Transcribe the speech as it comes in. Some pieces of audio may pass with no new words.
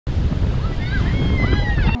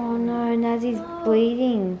no, Nazzy's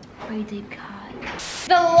bleeding. Pretty deep cut.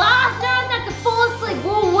 The last Norris Nut to fall asleep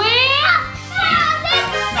will win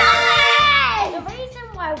 $1,000! The reason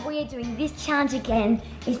why we're doing this challenge again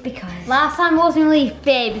is because last time wasn't really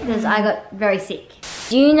fair because I got very sick.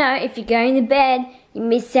 Do you know if you're going to bed, you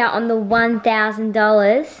miss out on the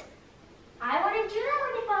 $1,000? I wouldn't do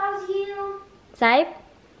that if I was you. Sabe?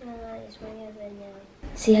 No, I just went to bed now.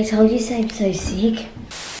 See, I told you Sabe's so sick.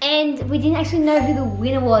 And we didn't actually know who the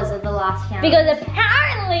winner was of the last challenge. Because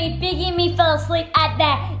apparently Biggy and me fell asleep at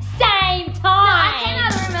the same time. No, I came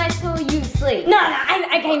out of the room and I saw you sleep. No,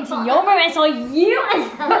 I came to your room and I saw you and I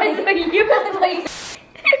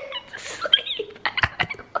saw you asleep.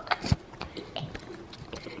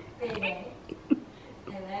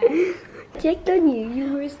 Checked on you,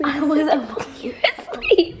 you were asleep. I was you were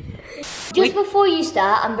asleep. Just before you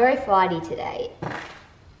start, I'm very frighty today.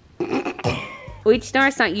 Which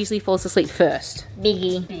Norris Nut usually falls asleep first?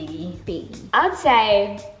 Biggy. Biggy. I'd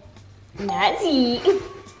say Nazzy.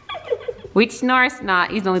 Which Norris Nut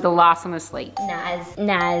is normally the last one asleep? Naz.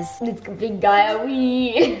 It's a big guy, are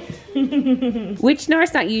we? Which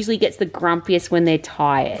Norris Nut usually gets the grumpiest when they're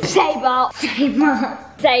tired? Sabre.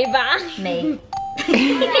 Me.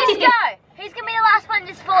 Let's go. Who's gonna be the last one to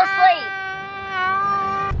just fall asleep?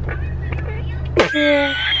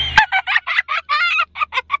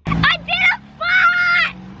 I did a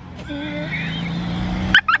fart!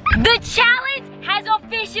 The challenge has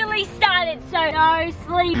officially started, so no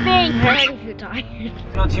sleeping. I feel tired.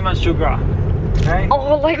 Not too much sugar. Okay?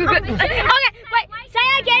 Oh, like we're good. Okay, wait. Say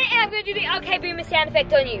I get it and I'm gonna do the okay boomer sound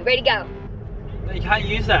effect on you. Ready, go. No, you can't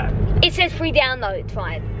use that. It says free download, it's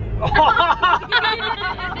fine.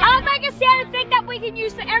 I'll make a sound effect that we can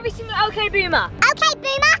use for every single okay boomer. Okay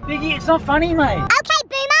boomer. Biggy, it's not funny, mate. Okay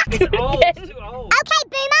boomer. It's old, it's too old. Okay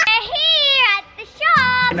boomer. We're here at the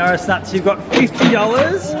shop. Norris Nuts, you've got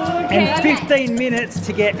 $50 and 15 minutes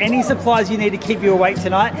to get any supplies you need to keep you awake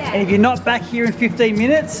tonight. Yeah. And if you're not back here in 15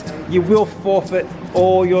 minutes, you will forfeit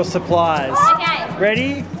all your supplies. Okay.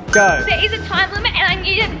 Ready? Go. There is a time limit and I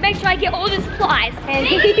need to make sure I get all the supplies. And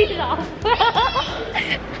he's off.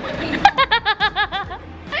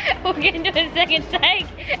 We're going to do a second take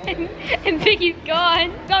and Biggy's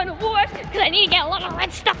gone. Going to wash because I need to get a lot of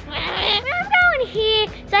red stuff. I'm going here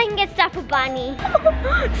so I can get stuff for Bunny.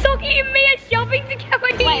 Sockie and me are shopping together.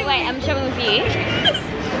 Wait, I'm shopping with you.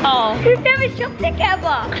 Oh. We've never shopped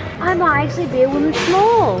together. I might actually be a woman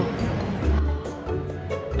small.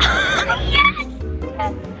 Yes!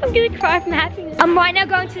 I'm gonna cry from happiness. I'm right now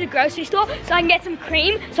going to the grocery store so I can get some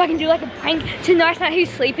cream so I can do like a prank to Norris Nut who's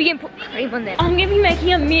sleeping and put cream on them. I'm gonna be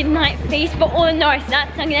making a midnight feast for all the Norris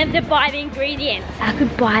Nuts, so I'm gonna have to buy the ingredients. I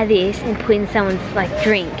could buy this and put in someone's like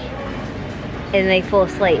drink and they fall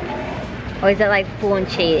asleep. Or is that like full on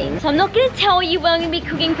cheating? So I'm not gonna tell you what I'm gonna be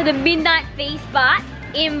cooking for the midnight feast, but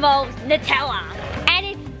it involves Nutella. And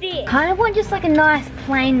it's this. Kind of want just like a nice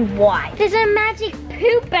plain white. There's a magic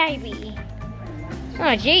poop baby.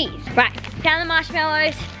 Oh jeez. Right, found the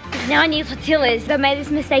marshmallows. Now I need tortillas. I've made this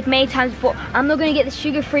mistake many times before. I'm not gonna get the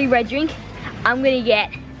sugar-free red drink. I'm gonna get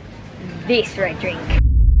this red drink.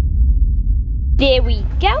 There we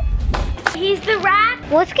go. Here's the wrap.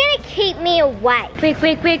 What's gonna keep me awake? Quick.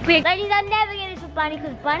 Ladies, I'm never getting this for Bunny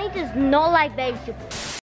because Bunny does not like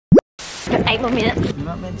vegetables. 8 more minutes. You're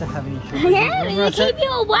not meant to have any sugar. Yeah, you keep you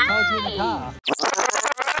awake.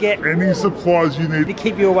 Get any supplies you need to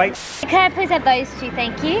keep you awake. Can I please have those two,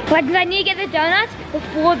 thank you? Like, because I need to get the donuts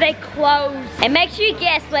before they close. And make sure you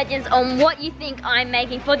guess, legends, on what you think I'm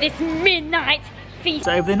making for this midnight feast.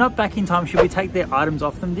 So if they're not back in time, should we take their items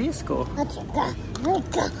off them, dear? Score.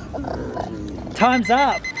 Time's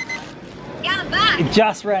up. Got it back. It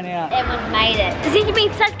just ran out. Everyone's made it. Since you've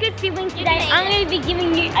been such good siblings today, I'm going to be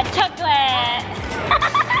giving you a chocolate.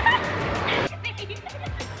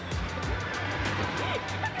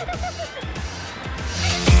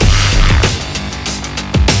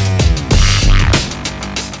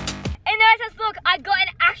 Look, I got an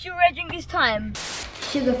actual red drink this time.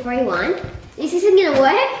 Sugar-free one. This isn't gonna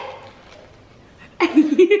work.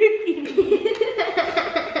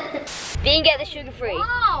 Didn't get the sugar-free.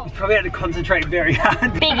 Oh. You probably had to concentrate very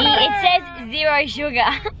hard. Biggy, it says 0 sugar.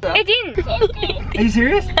 It didn't. Are you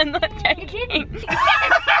serious? I'm not joking. 0 sugar.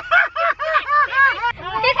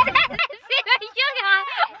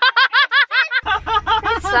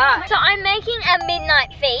 That sucks. So I'm making a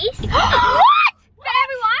midnight feast. What? For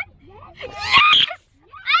everyone? Yes!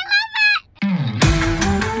 I love it!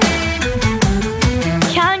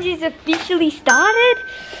 Challenge is officially started.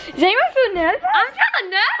 Does anyone feel nervous? I'm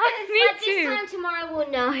feeling nervous. Me too. This time tomorrow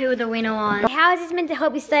we'll know who the winner was. How is this meant to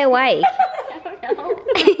help you stay awake? I don't know.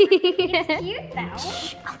 It's cute though.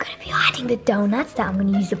 I'm gonna be hiding the donuts that I'm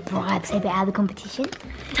gonna use to bribe Sabre out of the competition.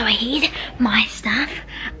 So I hid my stuff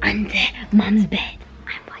under Mum's bed.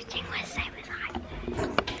 I'm watching where Sabre's hiding.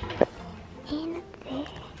 In there.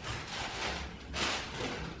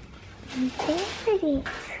 And there it is.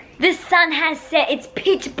 The sun has set, it's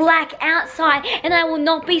pitch black outside, and I will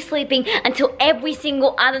not be sleeping until every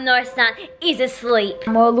single other Norris Nut is asleep.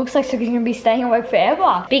 Well, it looks like Sockie's gonna be staying awake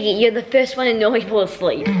forever. Biggy, you're the first one to know he will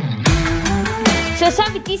asleep. So it's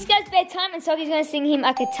time for Disco's bedtime, and Sockie's gonna sing him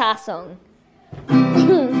a guitar song.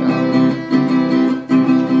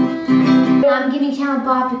 I'm giving Channel a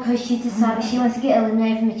bath because she's decided she wants to get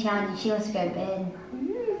eliminated from the challenge and she wants to go to bed.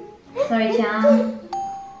 Sorry, Channel.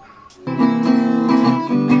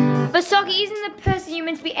 But Sockie, isn't the person you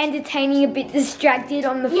meant to be entertaining a bit distracted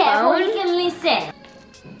on the phone? Yeah, well, you can listen.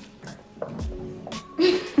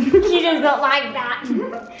 She does not like that.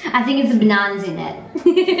 I think it's the bananas in it.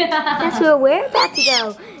 That's where we're about to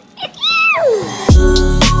go.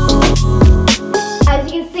 As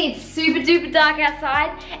you can see, it's super duper dark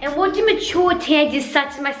outside. And what do mature teenagers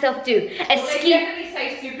such as myself do? They definitely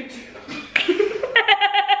say super duper.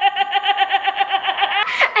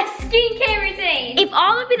 A skincare routine. If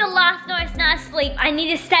I would be the last Norris Nut asleep, I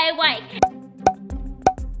need to stay awake.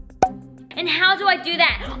 And how do I do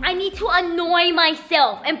that? I need to annoy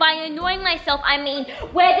myself. And by annoying myself, I mean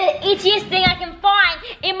wear the itchiest thing I can find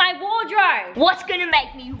in my wardrobe. What's gonna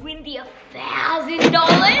make me win the $1,000?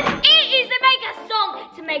 It is to make a song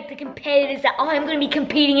to make the competitors that I'm gonna be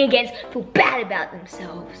competing against feel bad about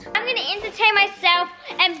themselves. I'm gonna entertain myself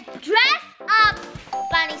and dress up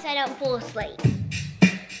funny so I don't fall asleep.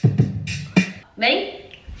 Me?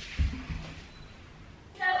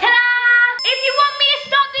 Ta-da! If you want me to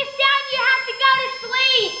stop this sound, you have to go to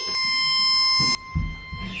sleep.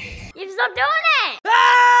 You've stopped doing it.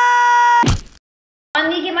 I'm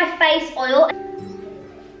gonna get my face oil.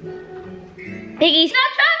 Biggy,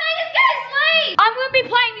 stop trying to make us go to sleep. I'm gonna be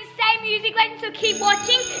playing the same music later, so keep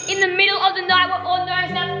watching in the middle of the night where all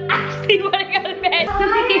Norris Nuts actually want to go to bed.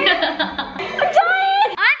 I'm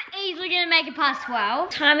tired. I'm easily gonna make it past 12.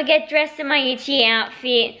 Time to get dressed in my itchy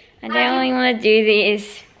outfit. I don't really want to do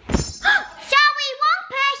this.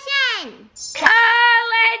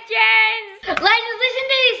 Legends! Legends, listen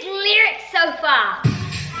to this lyric so far.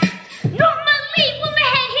 Normally, when my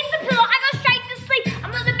head hits the pillow, I go straight to sleep.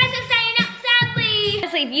 I'm not the best at staying up, sadly.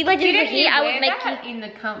 Honestly, if you legends were here, I would make you in the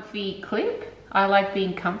comfy clip. I like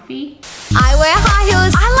being comfy. I wear high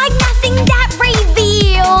heels. I like nothing that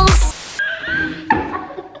reveals.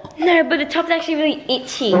 No, but the top's actually really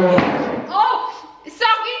itchy. Oh,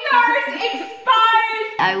 Sockie Norris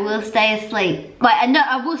exposed! I will stay asleep. Wait, no,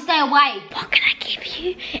 I will stay awake. What can I give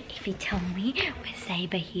you if you tell me where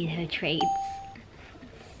Sabre hid her treats?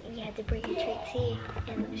 You had to bring your treats here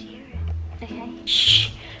and let's share it. Okay?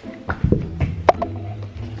 Shh.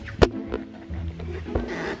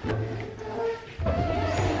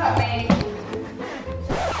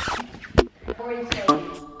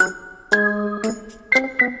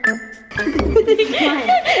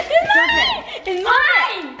 It's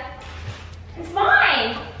mine! It's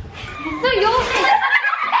mine! It's not yours!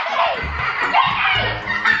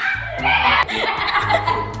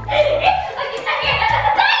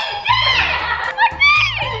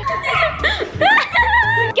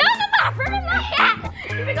 Go to the bathroom and look at!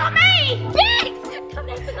 You forgot me! Pigs! Come,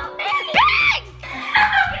 they forgot me!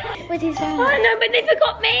 Pigs! What is that? Oh no, but they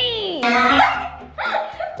forgot me!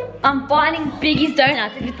 I'm finding Biggy's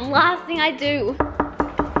donuts if it's the last thing I do.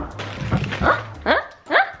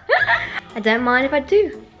 I don't mind if I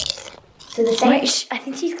do. So the same. Wait, I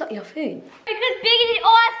think she's got your food. Because Biggy did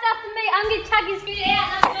all that stuff to me, I'm gonna chuck his food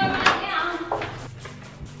out and I'm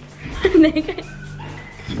going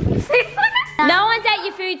now. No one's ate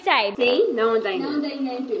your food, Sabe. See? No one's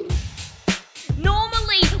eating.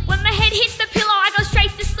 Normally, when my head hits the pillow, I go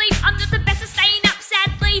straight to sleep. I'm not the best at staying up,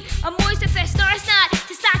 sadly. I'm always the first Norris Nut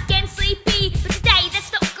to start getting sleepy. But today,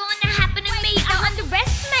 that's not gonna happen to me. Don't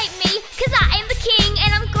underestimate me, cause I am the king,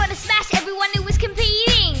 and I'm gonna smash everyone who was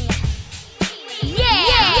competing.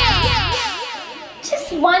 Yeah!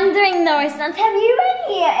 Just wondering, Norris Nuts, have you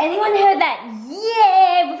anyone heard that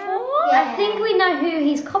yeah before? Yeah. I think we know who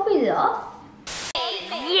he's copied it off.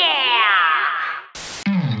 Yeah!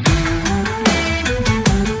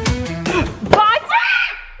 But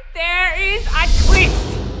There is a twist.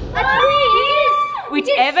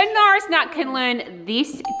 Whichever Norris Nut can learn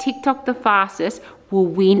this TikTok the fastest will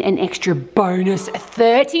win an extra bonus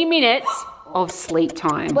 30 minutes of sleep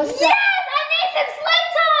time. What's yes! I need some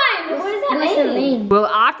sleep time! What is that? What's it mean? Well,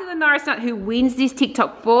 after the Norris Nut who wins this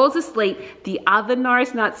TikTok falls asleep, the other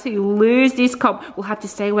Norris Nuts who lose this comp will have to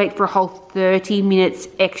stay awake for a whole 30 minutes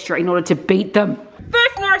extra in order to beat them.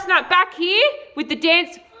 First Norris Nut back here with the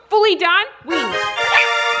dance fully done wins.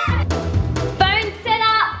 Phone set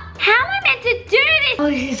up. How am I meant to do this? Oh,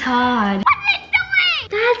 this is hard. What am I doing?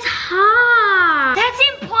 That's hard. That's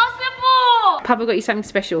impossible. Papa got you something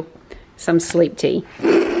special. Some sleep tea. So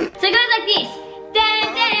it goes like this. Dun,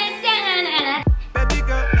 dun, dun, dun.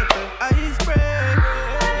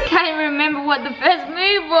 I can't remember what the first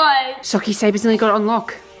move was. Sockie, Sabre's nearly got it on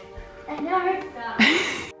lock. I know.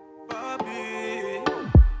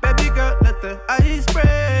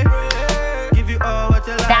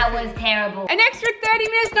 That was terrible. An extra 30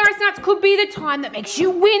 minutes Norris Nuts could be the time that makes you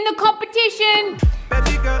win the competition. I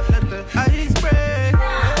think I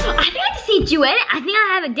just need to edit. I think I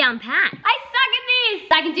have it down pat. I suck at this.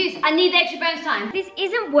 I can do this. I need the extra bonus time. This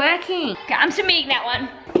isn't working. Okay, I'm submitting that one.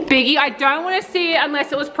 Biggy, I don't want to see it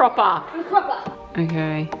unless it was proper. I'm proper.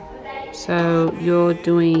 Okay. So you're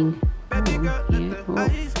doing. Oh,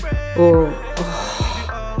 yeah. Oh.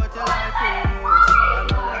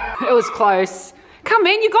 It was close. Come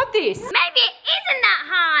in, you got this. Maybe it isn't that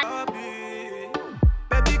hard.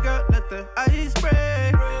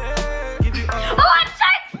 Oh, I'm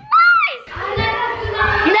so close!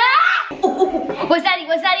 No! Was that it?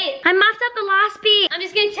 Was that it? I muffed up the last bit. I'm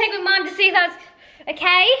just gonna check with Mom to see if that's okay.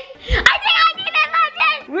 I think I did it,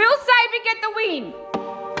 Legend! Will Sabre get the win?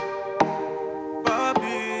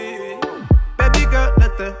 Baby girl,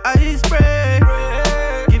 let the ice spray.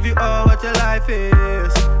 Give you all what your life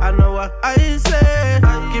is. I know what I say.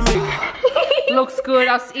 Give me. Looks good.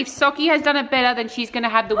 If Sockie has done it better, then she's gonna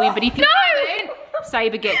have the win. But if you haven't,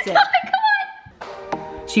 Sabre gets it. Oh my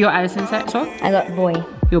God! So you're Addison, Sock? I got boy.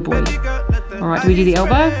 Your boy. All right, do we do the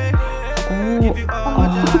elbow?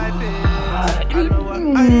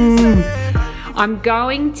 I'm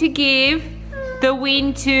going to give the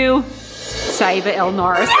win to Sabre L.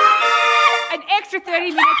 Norris. An extra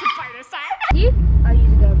 30 minutes of bonus time. You? I'll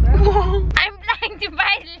use a GoPro. I'm playing to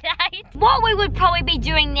my light. What we would probably be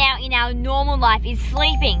doing now in our normal life is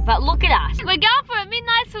sleeping, but look at us. We're going for a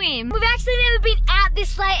midnight swim. We've actually never been out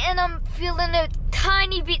this late and I'm feeling a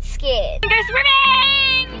tiny bit scared. Go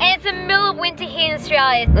swimming! And it's the middle of winter here in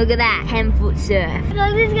Australia. Look at that, 10-foot surf. So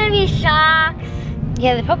there's gonna be sharks.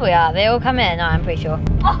 Yeah, there probably are. They all come in at night, I'm pretty sure.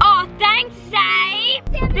 Oh, thanks,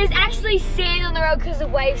 Sabe! There's actually sand on the road because the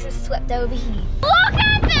waves have swept over here. Look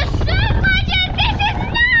at the surf, Legend! This is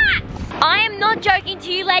nuts! I am not joking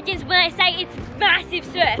to you, Legends, when I say it's massive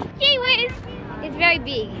surf. Gee whiz! It's very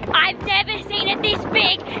big. I've never seen it this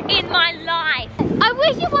big in my life. I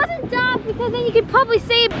wish it wasn't dark because then you could probably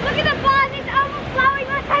see it. Look at the bars, it's overflowing.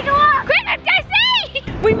 Let's take a look. Quick, let's go see!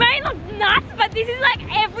 We may look nuts, but this is like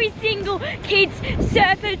every single kid's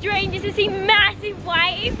surfer dream, just to see massive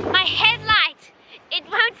waves. My headlight, it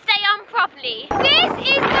won't stay on properly. This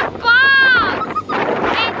is the bar!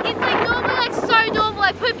 And it's like normally like so normal.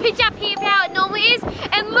 I put a picture up here of how it normally is,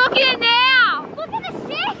 and look at it now. Look at the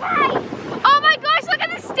staircase. Oh my gosh, look at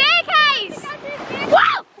the staircase!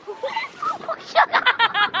 Whoa!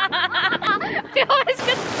 It almost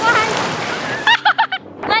just flashed.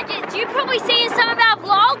 Legends, you've probably seen in some of our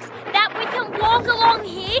vlogs that we can walk along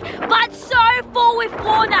here, but so full with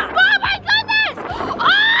water. Oh my goodness!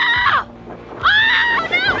 Oh! Oh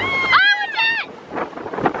no! Oh, it's it!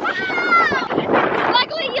 Ah!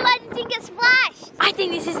 Luckily, your Legend didn't get splashed. I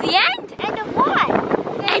think this is the end. End of what?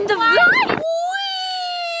 End of life!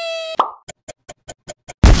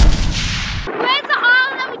 Where's the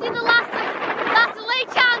island that we did the last lasttoleave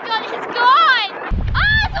challenge on? It's gone!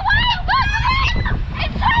 Ah, it's away!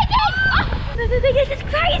 It's taken! Oh, this is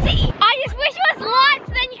crazy! I just wish it was light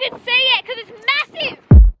so then you could see it because it's massive!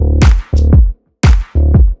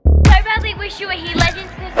 So badly wish you were here,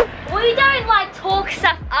 Legends, because we don't like talk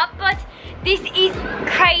stuff up, but this is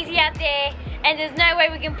crazy out there and there's no way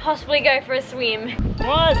we can possibly go for a swim.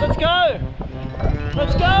 Guys, let's go!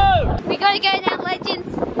 Let's go! We gotta go now,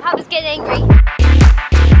 Legends. Papa's getting angry.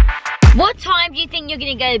 What time do you think you're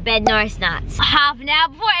gonna go to bed, Norris Nuts? Half an hour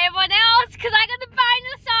before everyone else, because I got the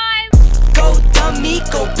bonus time. Go dummy,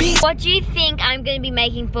 go beast. What do you think I'm gonna be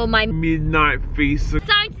making for my Midnight feast.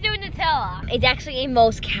 something to do with Nutella? It actually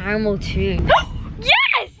involves caramel too.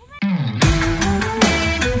 Yes! I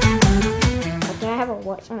don't have a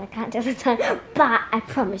watch and I can't tell the time, but I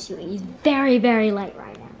promise you it is very, very late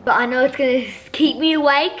right now. But I know it's gonna keep me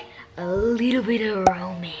awake. A little bit of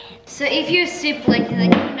romance. So if you're super late,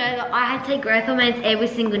 then you know that I have to take growth hormones every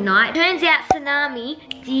single night. Turns out Tsunami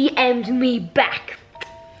DM'd me back.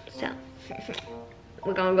 So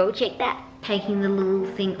We're gonna go check that. Taking the little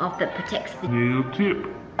thing off that protects the New tip.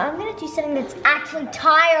 I'm gonna do something that's actually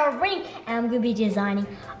tiring, and I'm gonna be designing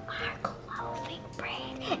our clothing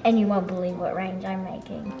brand. And you won't believe what range I'm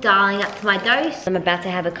making. Dialing up to my dose. I'm about to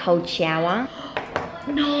have a cold shower.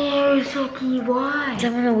 No, Sockie, why? I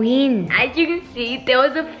don't wanna win. As you can see, there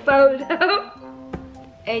was a photo.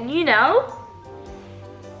 And you know,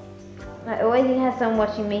 I always need to have someone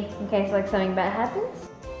watching me in case like something bad happens.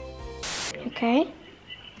 Okay.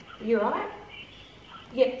 You alright?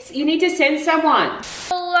 Yes, you need to send someone.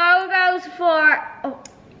 the logo's for,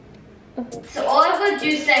 So all I've got to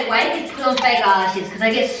do to stay awake is put on fake eyelashes because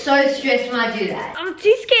I get so stressed when I do that. I'm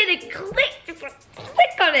too scared to click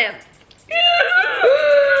on him.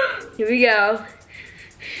 Here we go.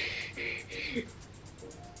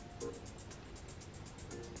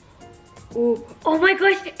 Ooh. Oh my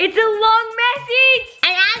gosh, it's a long message!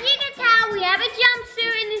 And as you can tell, we have a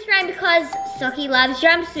jumpsuit in this room because Sockie loves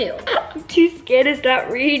jumpsuit. I'm too scared to start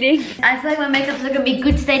reading. I feel like my makeup's not gonna be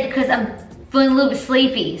good today because I'm feeling a little bit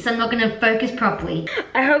sleepy, so I'm not gonna focus properly.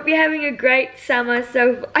 I hope you're having a great summer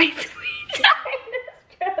so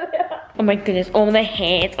Oh my goodness, all my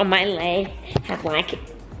hands on my legs have like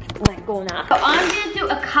gone up. So I'm gonna do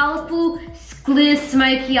a colourful, glitter,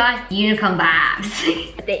 smoky eye unicorn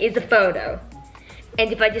vibes. There is a photo.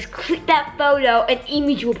 And if I just click that photo, an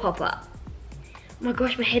image will pop up. Oh my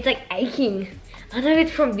gosh, my head's like aching. I don't know if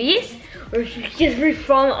it's from this or if it's just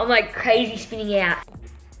from I'm like crazy spinning out.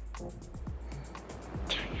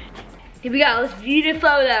 Here we go, let's view the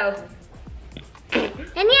photo.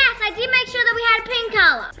 And yes, I did make sure that we had a pink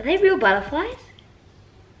colour. Are they real butterflies?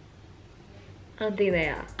 I don't think they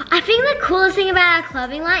are. I think the coolest thing about our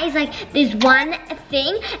clothing line is like there's one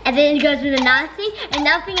thing and then it goes with another thing and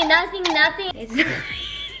nothing and nothing and nothing.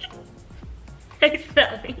 It's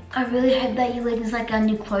nothing. I really hope that you leave us like our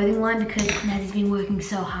new clothing line because Naz has been working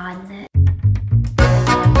so hard in it.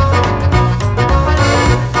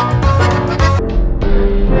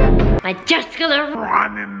 I just gotta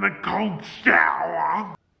Run in the cold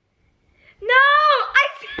shower. No! I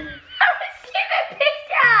sent a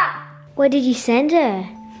picture! What did you send her?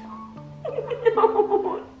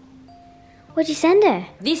 No. What'd you send her?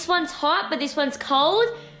 This one's hot, but this one's cold.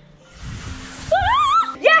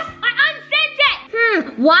 Yes, I unsent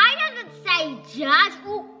it! Why does it say judge?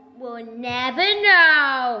 Ooh, we'll never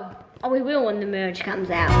know. Oh, we will when the merge comes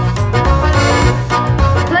out.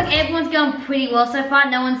 I feel like everyone's going pretty well so far.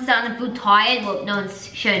 No one's starting to feel tired. Well, no one's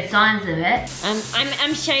showed signs of it.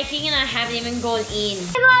 I'm shaking and I haven't even gone in.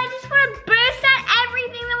 I just want to burst out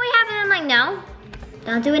everything that we have. And I'm like, no.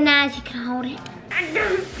 Don't do it, Naz. You can hold it. I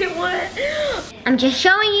don't do it. I'm just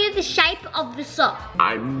showing you the shape of the sock.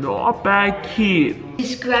 I'm not a bad kid.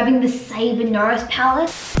 Just grabbing the Sabre Norris palette.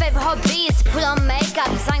 Favorite hobby is to put on makeup.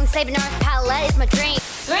 Designing the Sabre Norris palette is my dream.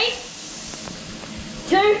 3,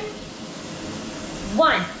 2,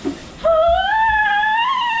 1.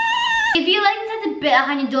 If you like us have to bet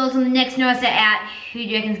 $100 on the next Norris out, who do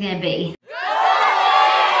you reckon's gonna be?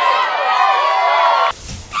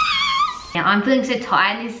 Now I'm feeling so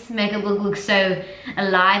tired. This makeup look looks so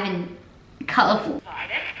alive and colourful.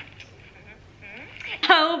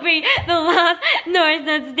 I will be the last Norris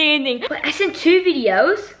Nut standing. Wait, I sent 2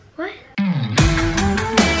 videos. What?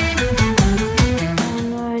 Oh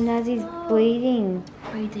no, Nazi's bleeding.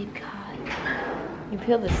 Pretty deep cut. You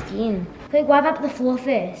peel the skin. Quick, wipe up the floor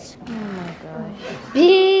first. Oh my gosh.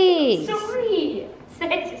 Big! Sorry.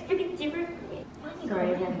 It's been different for me.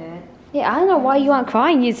 Sorry, that hurt. Yeah, I don't know why you aren't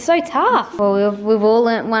crying. You're so tough. Well, we've all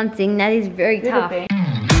learnt one thing. Nazi's very tough.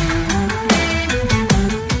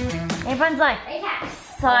 Everyone's like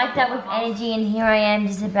psyched up with energy, and here I am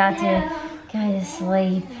just about to go to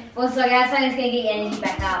sleep. Well, so guys, I'm just gonna get your energy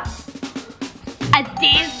back up. A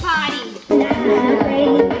dance party.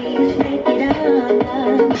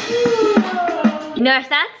 Norris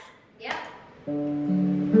Nuts? Yep.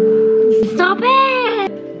 Stop it!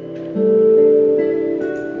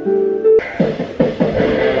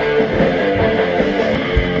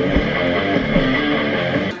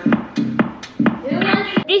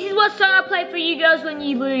 This is what song I play for you girls when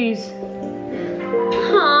you lose.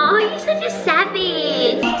 Aw, you're such a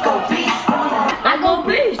savage. I'm on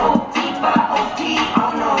boost.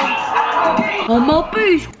 I'm on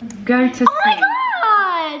boost. Go to sleep. Oh my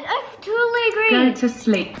god, I totally agree. Go to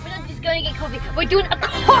sleep. We're not just going to get coffee. We're doing a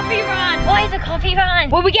coffee run. Why is a coffee run?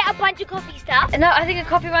 Well, we get a bunch of coffee stuff. No, I think a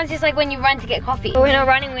coffee run is just like when you run to get coffee. But we're not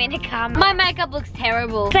running, we're in a car. My makeup looks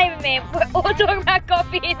terrible. Save it, man. We're all talking about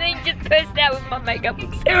coffee and then you just burst out with my makeup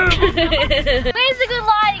looks terrible. Where's the good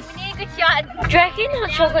lighting? We need a a shot. Do you reckon hot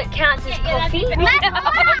chocolate counts as coffee?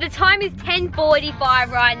 The time is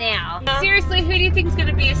 10:45 right now. Seriously, who do you think is going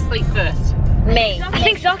to be asleep first? Me. I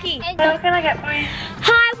think Sockie. What can I get for you?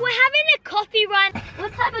 Hi, we're having a coffee run.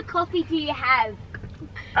 What type of coffee do you have?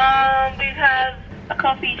 We have a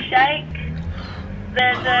coffee shake.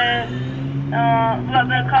 There's a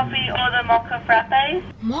the coffee or the mocha frappe.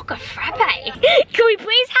 Mocha frappe? Can we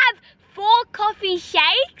please have 4 coffee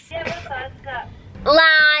shakes? Yeah, what size is that?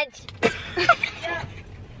 Large. Yeah.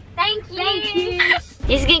 Thank you.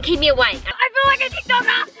 This is gonna keep me awake. I feel like a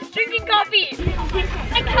TikToker drinking coffee.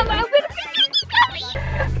 I come out with coffee.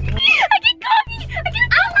 I get coffee. I get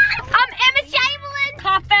I'm Emma Chamberlain.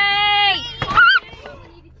 Coffee.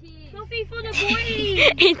 Coffee for the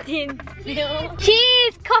boys. It didn't spill.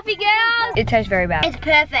 Cheers, coffee girls. It tastes very bad. It's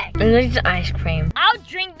perfect. And this is ice cream. I'll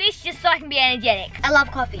drink this just so I can be energetic. I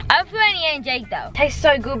love coffee. I don't feel any energetic though. Tastes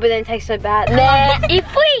so good, but then it tastes so bad. Nah. If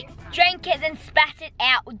we drank it then spat it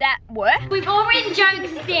out, would that work? We've all written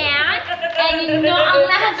jokes down, and you're not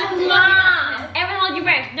allowed to laugh. Everyone hold your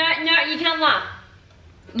breath. No, you can't laugh.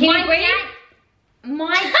 Can you breathe?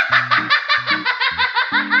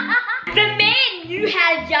 The man knew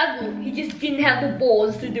how to juggle. He just didn't have the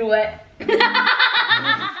balls to do it.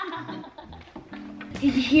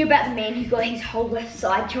 Did you hear about the man who got his whole left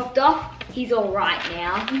side chopped off? He's all right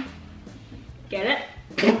now. Get it?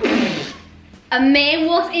 A man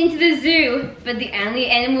walks into the zoo, but the only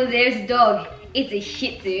animal there is a dog. It's a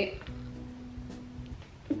Shih Tzu.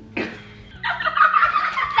 That's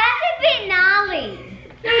a bit gnarly.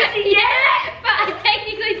 Yeah, but I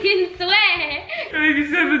technically didn't swear. You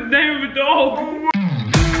said the name of a dog.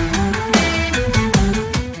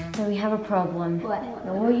 So we have a problem. What?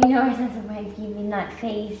 Well, you know it's not supposed to give me that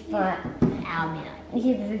face, but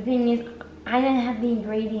yeah, the thing is, I don't have the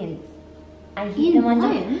ingredients. I hid them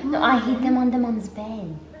under. No, I hid them under Mum's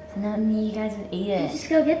bed. So now you guys would eat it. Just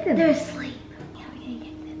go get them. They're asleep. Yeah, we're gonna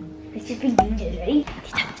get them. Let's just be ninjas, ready?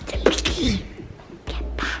 Get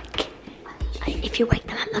back. If you wake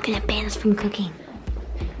them up, they're gonna ban us from cooking.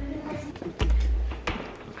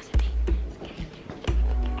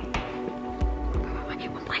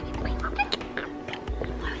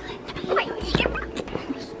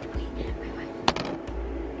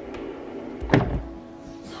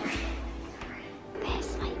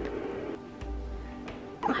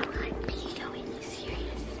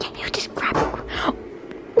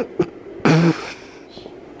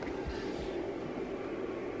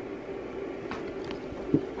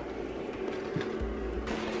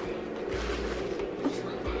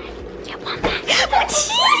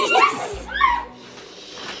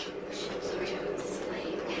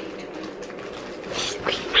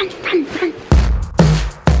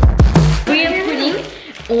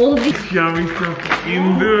 All the Yummy stuff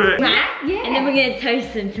into it. and then we're gonna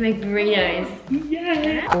toast them to make burritos.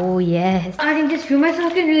 Yeah. Oh yes. I can just feel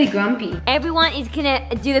myself getting really grumpy. Everyone is gonna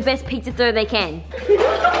do the best pizza throw they can.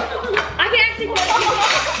 I can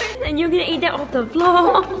actually and you're gonna eat that off the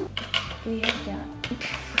floor.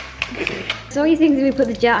 So he thinks if we put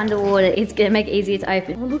the jar underwater, it's gonna make it easier to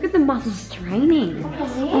open. Oh, look at the muscles straining.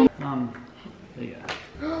 There you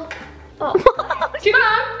go. Oh,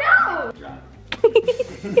 no!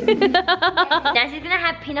 Now she's gonna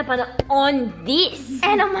have peanut butter on this.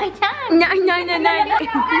 And on my tongue. No. That's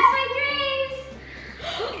my dreams.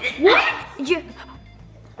 What? You...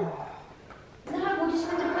 No, we'll just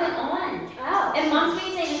have to put it on. Oh. And Mum's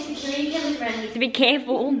been saying the security cameras around here. To be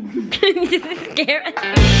careful. Just scare us.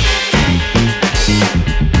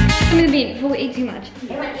 In the bin before we eat too much.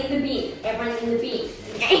 Everyone in the bin. Everyone in the bin.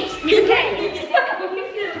 Okay.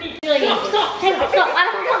 Stop.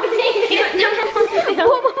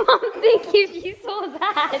 What would Mum think if you saw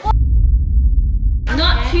that?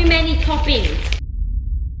 Not too many toppings.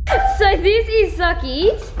 So this is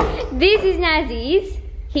Sockie's. This is Nazzy's.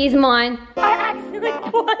 Here's mine. I accidentally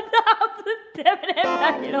put half the M&M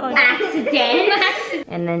packet on. Accident.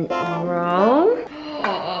 And then roll.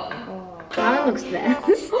 How it looks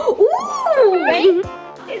best. Ooh! Ready?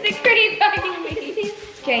 It's a cream fucking me.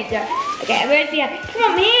 Change that. Okay, I'm gonna see how. Come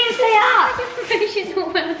on, man, stay up. She's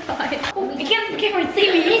on one side. Oh, you can't see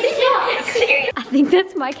me. I think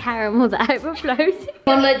that's my caramel that overflows.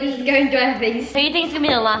 Well, let this go and dry face. Who do you think is gonna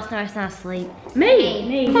be the last Norris Nut sleep?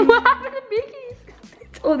 Me. What happened to Biggy?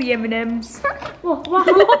 It's all the M&Ms. What?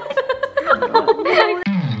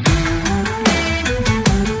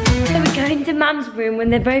 We're going to Mum's room when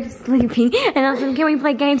they're both sleeping and ask them, can we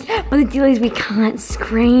play games? But the deal is we can't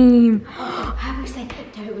scream. I would say,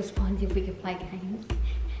 don't respond if we can play games.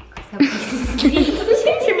 Because I'll be asleep.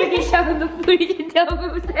 So we can show them the footage and tell them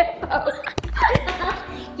it was their fault.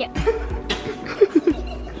 Yep.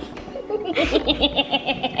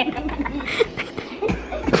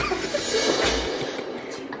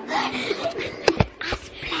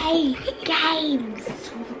 Play games.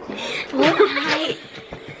 Fortnite.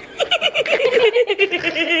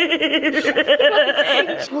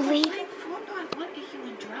 Fully. Fortnite might be you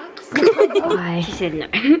on drugs. Why? She said no.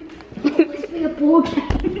 It's a board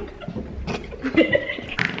game.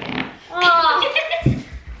 Oh.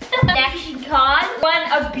 Action card. Won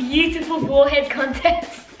a beautiful forehead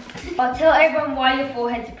contest. I'll tell everyone why your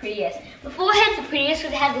forehead's the prettiest. The forehead's the prettiest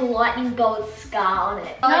because it has a lightning bolt scar on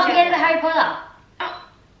it. Oh, No one okay. get the Harry Potter.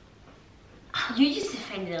 You just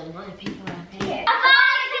offended a lot of people out there.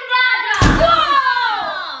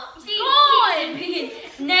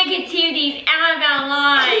 Negativity's out of our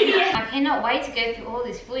lives. I cannot wait to go through all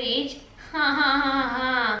this footage. Ha ha ha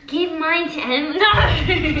ha. Give mine to him.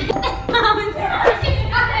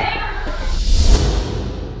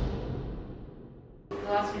 The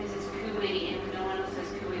last one is cooey and no one else says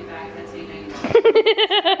cooey back. That's me doing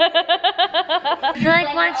I feel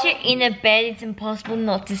like once you're in a bed, it's impossible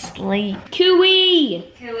not to sleep. Cooey.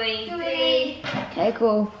 Cooey. Okay,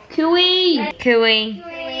 cool. Cooey. Cooey.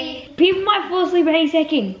 People might fall asleep any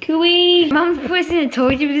second. Cooey. Mum's pushing in a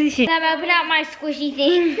torture position. Now open up my squishy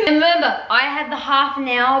thing. And remember, I had the half an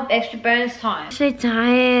hour of extra bonus time. I'm so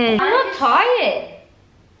tired. I'm not tired.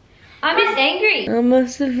 I'm just angry. I'm a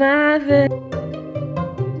survivor.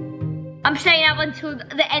 I'm staying up until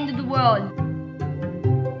the end of the world.